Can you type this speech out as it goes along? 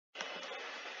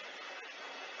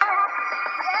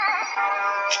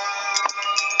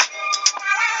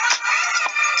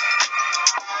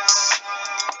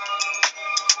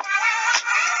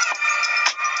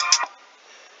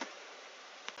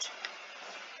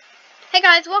Hey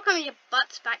guys, welcome your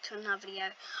butts back to another video.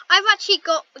 I've actually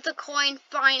got the coin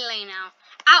finally now,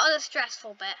 out of the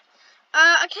stressful bit.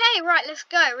 Okay, right, let's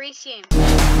go, resume.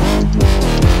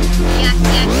 Yes.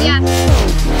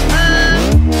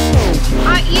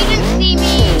 You didn't see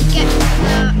me get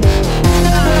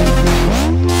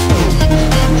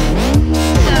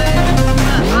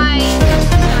I just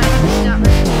decided to start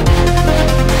recording.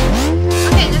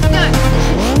 Okay, let's go.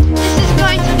 This is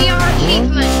going to be our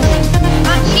achievement.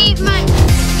 Achievement!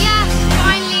 Yes,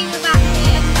 finally we're back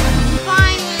here.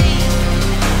 Finally.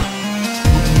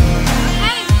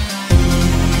 Okay.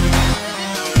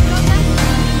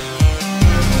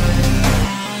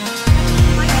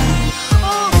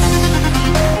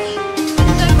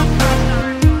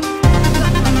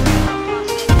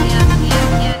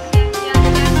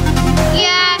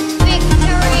 Yes,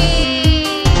 victory!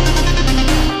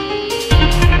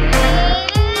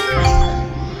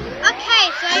 Okay,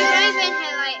 so I've only been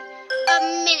here like a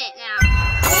minute now.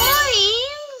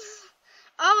 Coins?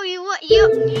 Oh,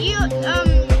 you're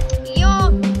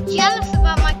jealous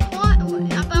about my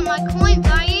coins,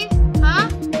 are you? Huh?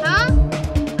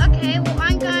 Okay, well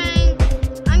I'm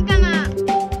gonna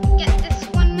get this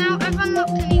one now. I've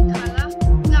unlocked a new color.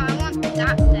 No, I want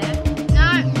that there. No.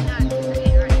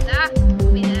 Okay, right, that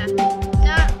will be there.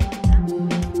 No.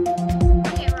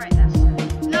 Okay, right, that's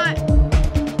no.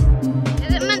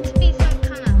 Is it meant to be some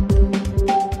kind of?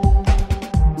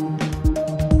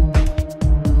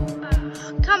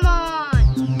 Come on!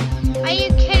 Are you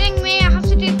kidding me? I have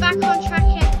to do background tracking.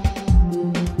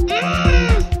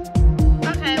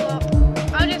 Okay, well,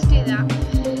 I'll just do that.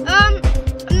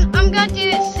 I'm gonna do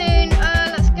it soon.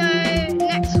 Let's go.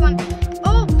 Next one.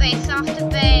 Oh, base after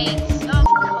base. Of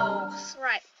course.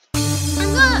 Right.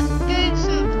 I'm gonna do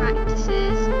some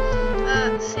practices.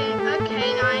 Soon. Okay,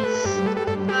 nice.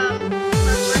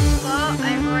 Progress bar.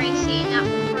 I've already seen that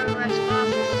progress bar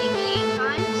 50 million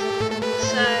times.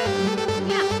 So,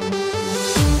 yeah.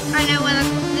 I know where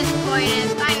this coin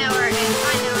is. I know where it is.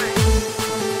 I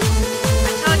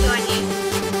told you I knew.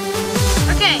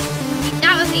 Okay,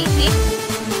 that was easy.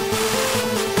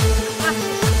 Plus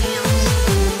there's something else.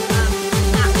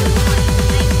 That was my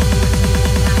name.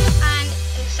 And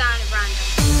it sounded random.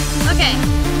 Okay.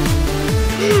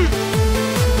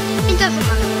 It doesn't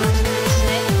matter what I was going to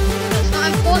say. It's not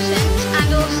important. And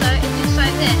also, it's just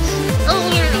like this.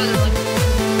 Yeah,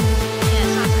 it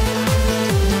sounds like that.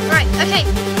 Right, okay.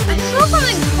 I saw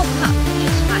something pop up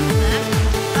just back there.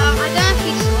 I don't know if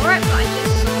you saw it, but I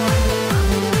just saw it pop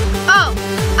up.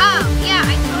 Oh, yeah,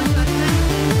 I told you I was going to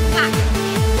do that.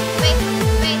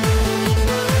 Basically,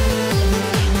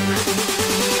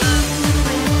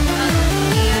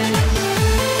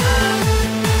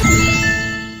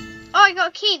 oh, I got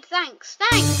a key, thanks for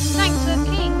the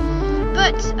key.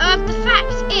 But, the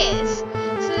fact is,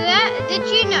 did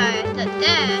you know that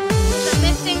there was a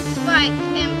missing spike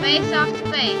in base after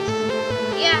base?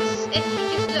 Yes, if you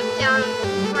just look down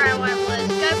where I was,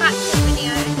 go back to the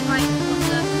video and try to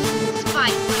spot the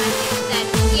spike when I just said,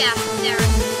 yeah, there it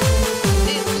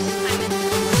is. Oops, I missed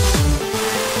it.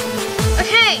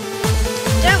 Okay,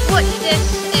 don't watch this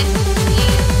if you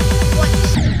want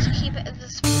to keep it as a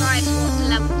surprise what the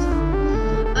levels are.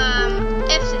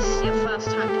 If this is your first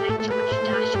time playing Geometry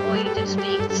Dash or you're just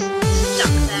being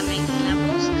stuck there making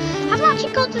levels. I haven't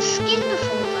actually got the skin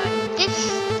before though. This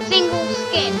single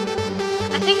skin.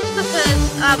 I think it's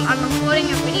because I'm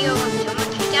recording a video on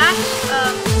Geometry Dash.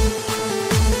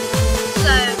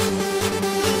 So I'm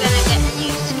gonna get a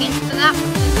new skin for that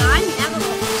because I never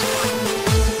got this one.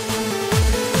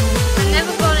 I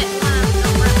never got it when I was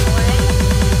not recording,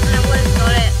 and I would have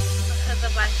got it because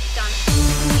I've actually done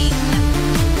these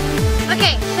levels.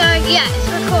 Okay, so yeah, it's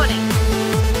recording.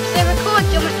 So record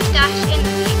Geometry Dash in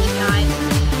the future, guys.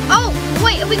 Oh,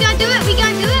 wait, are we gonna do it?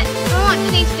 Come on,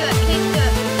 please do it.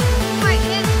 Right,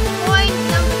 here's coin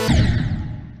number 2.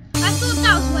 I thought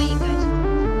that was where you go to.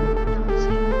 Number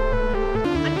 2.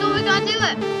 I thought we were gonna do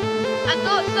it. I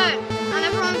thought so. And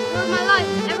everyone's ruined my life.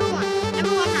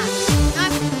 Everyone has. No?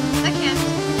 Okay.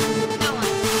 No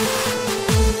one.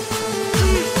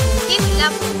 These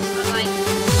levels are like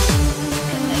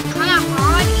kind of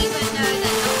hard, even though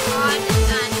they're not hard, and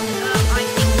I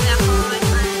think they're hard,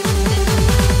 and they're not.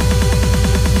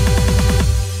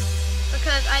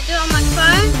 Because I do it on my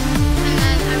phone, and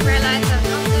then I realise I'm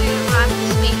not doing it right to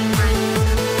speaking right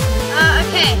now.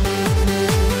 Okay.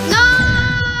 No!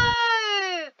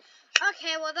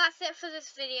 Okay, well that's it for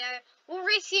this video. We'll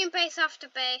resume base after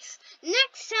base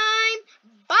next time.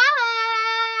 Bye!